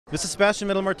This is Sebastian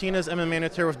Middle Martinez,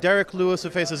 MMAnytt here with Derrick Lewis, who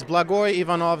faces Blagoy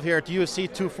Ivanov here at UFC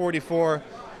 244.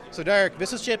 So Derrick,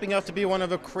 this is shaping up to be one of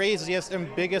the craziest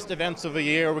and biggest events of the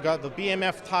year. We got the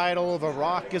BMF title, The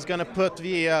Rock is going to put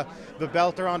the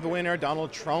belt around the winner,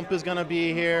 Donald Trump is going to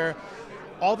be here.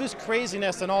 All this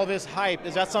craziness and all this hype,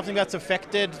 is that something that's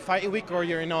affected fight week or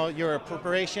your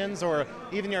preparations or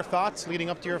even your thoughts leading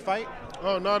up to your fight?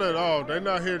 Oh, not at all. They're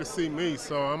not here to see me,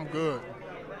 so I'm good.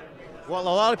 Well, a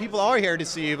lot of people are here to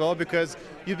see you, though, because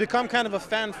you've become kind of a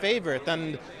fan favorite.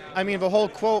 And, I mean, the whole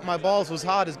quote, "My balls was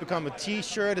hot," has become a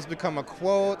T-shirt, has become a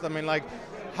quote. I mean, like,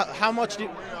 how much do you...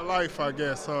 Life, I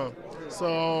guess, huh?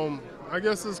 So, I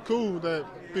guess it's cool that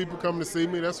people come to see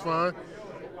me. That's fine.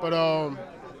 But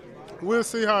we'll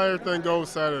see how everything goes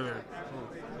Saturday.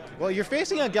 Well, you're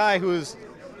facing a guy who's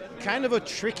kind of a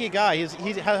tricky guy.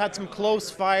 He's had some close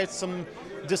fights, some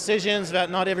decisions that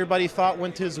not everybody thought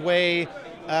went his way.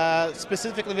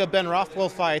 Specifically the Ben Rothwell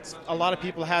fight, a lot of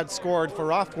people had scored for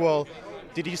Rothwell.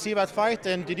 Did you see that fight,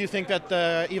 and did you think that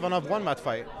Ivanov won that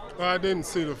fight? Well, I didn't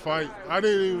see the fight. I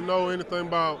didn't even know anything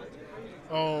about,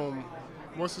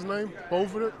 what's his name?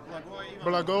 Bovet?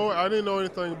 Blagoy. I didn't know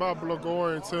anything about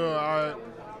Blagoy until I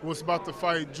was about to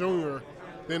fight Junior.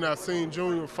 Then I seen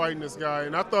Junior fighting this guy,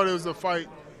 and I thought it was a fight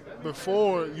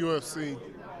before UFC,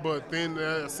 but then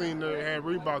I seen they had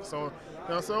Reeboks on,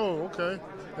 and I said, oh, okay.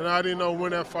 And I didn't know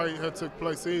when that fight had took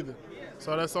place either.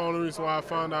 So that's the only reason why I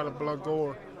found out of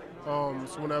Blagoy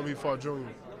whenever he fought Junior.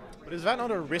 But is that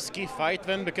not a risky fight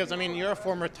then? Because, I mean, you're a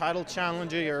former title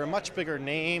challenger, you're a much bigger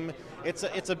name. It's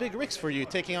a big risk for you,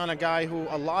 taking on a guy who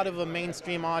a lot of the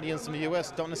mainstream audience in the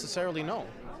U.S. don't necessarily know.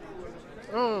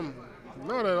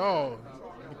 Not at all,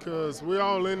 because we're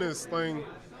all in this thing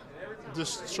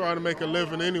just trying to make a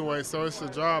living anyway, so it's a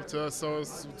job to us. So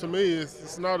to me,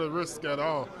 it's not a risk at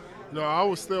all. You know, I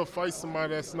would still fight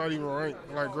somebody that's not even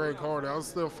ranked, like Greg Hardy. I would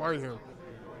still fight him.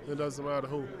 It doesn't matter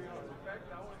who.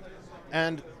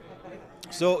 And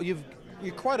so you're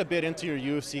quite a bit into your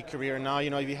UFC career now. You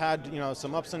know, you had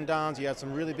some ups and downs. You had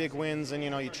some really big wins, and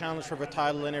you challenged for the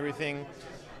title and everything.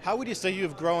 How would you say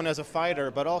you've grown as a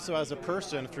fighter, but also as a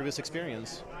person through this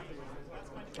experience?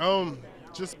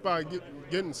 Just by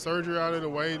getting surgery out of the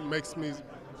way makes me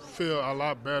feel a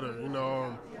lot better. You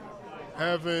know,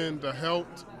 having the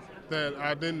health that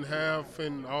I didn't have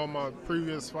in all my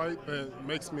previous fights, that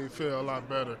makes me feel a lot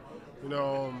better. You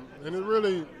know, and it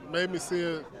really made me see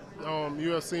it,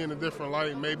 UFC in a different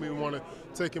light. Made me want to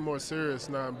take it more serious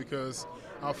now because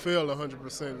I feel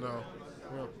 100% now.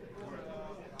 Yeah.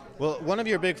 Well, one of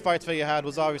your big fights that you had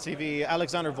was obviously the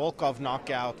Alexander Volkov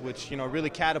knockout, which really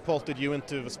catapulted you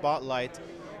into the spotlight.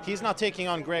 He's now taking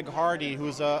on Greg Hardy,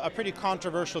 who's a pretty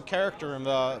controversial character in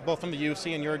both in the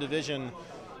UFC and your division.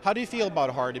 How do you feel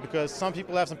about Hardy? Because some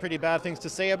people have some pretty bad things to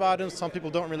say about him. Some people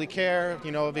don't really care.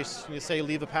 They say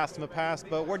leave the past in the past.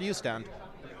 But where do you stand?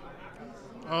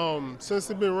 Since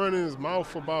he's been running his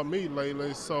mouth about me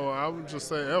lately, so I would just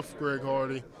say F Greg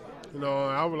Hardy.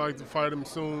 I would like to fight him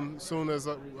soon as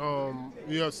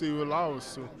UFC will allow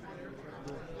us to.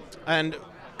 And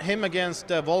him against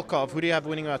Volkov, who do you have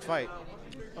winning that fight?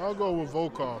 I'll go with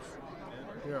Volkov.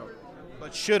 Yeah.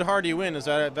 But should Hardy win, that's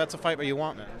a fight where you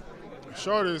want, man?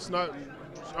 Hardy is not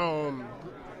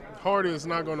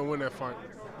going to win that fight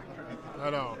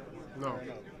at all. No.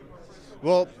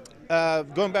 Well,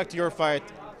 going back to your fight,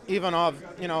 Ivanov,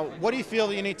 what do you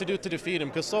feel you need to do to defeat him?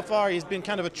 Because so far he's been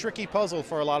kind of a tricky puzzle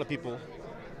for a lot of people.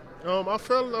 I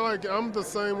felt like I'm the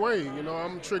same way.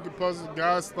 I'm a tricky puzzle.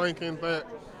 Guys thinking that,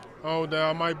 that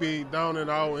I might be down and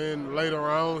out in later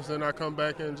rounds, and I come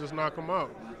back and just knock them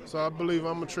out. So I believe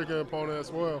I'm a tricky opponent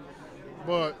as well.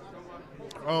 But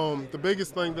the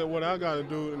biggest thing that what I got to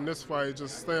do in this fight is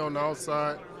just stay on the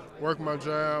outside, work my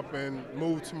jab, and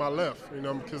move to my left,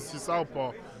 because he's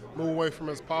southpaw. Move away from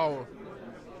his power.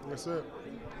 That's it.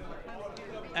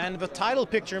 And the title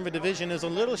picture in the division is a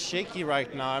little shaky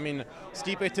right now. I mean,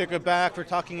 Stipe took it back. We're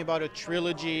talking about a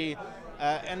trilogy,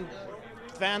 and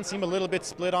fans seem a little bit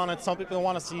split on it. Some people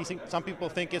want to see, some people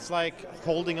think it's like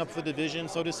holding up the division,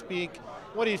 so to speak.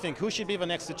 What do you think? Who should be the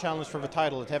next to challenge for the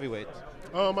title at heavyweight?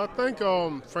 I think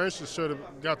Francis should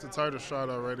have got the title shot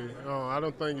already. I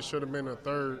don't think it should have been a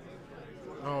third.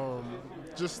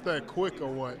 Just that quick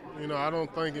or what. I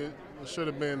don't think it should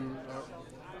have been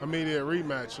immediate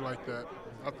rematch like that.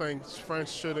 I think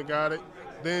Francis should have got it.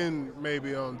 Then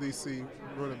maybe DC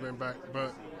would have been back.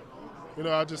 But,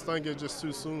 I just think it's just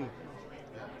too soon.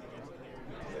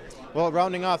 Well,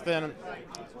 rounding off then,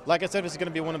 like I said, this is going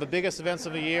to be one of the biggest events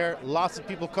of the year. Lots of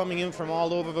people coming in from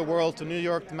all over the world to New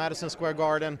York, to Madison Square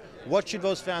Garden. What should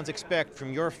those fans expect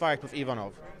from your fight with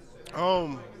Ivanov?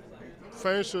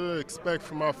 fans should expect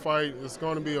from my fight is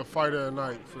going to be a fight of the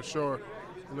night for sure.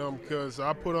 You know, because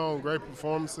I put on great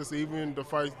performances. Even the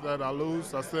fights that I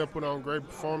lose, I still put on great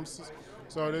performances.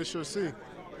 So they should see.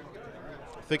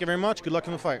 Thank you very much. Good luck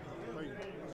in the fight.